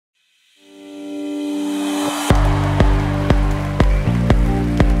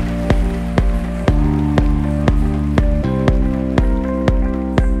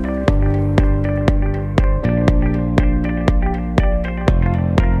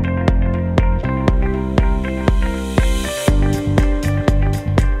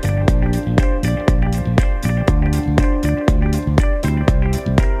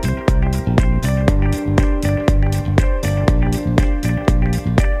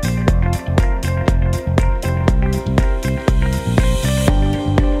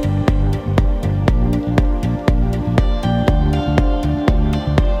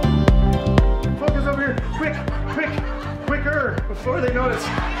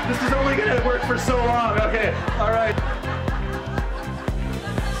This is only gonna work for so long. Okay, all right.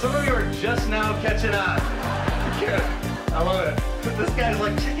 Some of you are just now catching on. Good. I love it. This guy's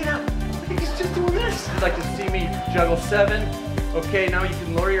like, check it out. I think he's just doing this. You'd like to see me juggle 7. Okay, now you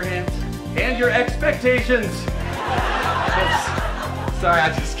can lower your hands and your expectations. Oops. Sorry,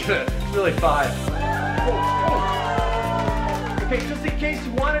 I just get it. It's really 5. Okay, just in case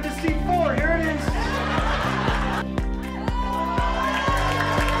you wanted to see 4, here it is.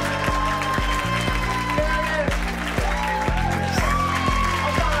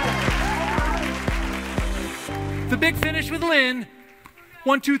 The big finish with Lynn.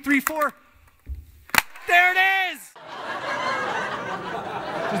 1, 2, 3, 4. There it is!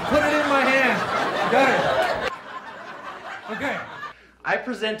 Just put it in my hand. Got it. Okay. I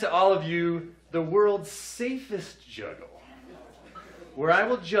present to all of you the world's safest juggle, where I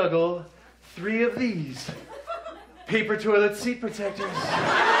will juggle 3 of these paper toilet seat protectors.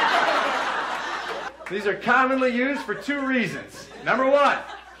 These are commonly used for 2 reasons. Number 1.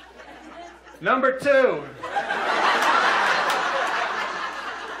 Number 2.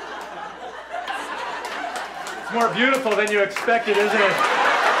 It's more beautiful than you expected, isn't it?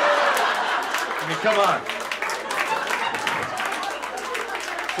 I mean, come on.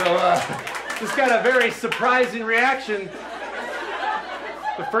 So, just got a very surprising reaction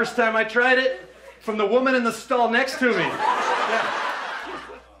the first time I tried it from the woman in the stall next to me. Yeah.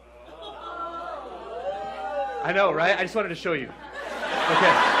 I know, right? I just wanted to show you.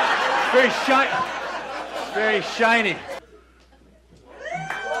 Okay. Very shiny. Very shiny.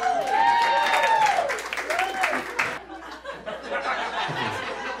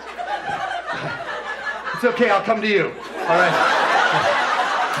 It's okay, I'll come to you. All right.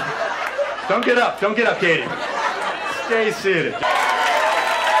 Don't get up, Katie. Stay seated.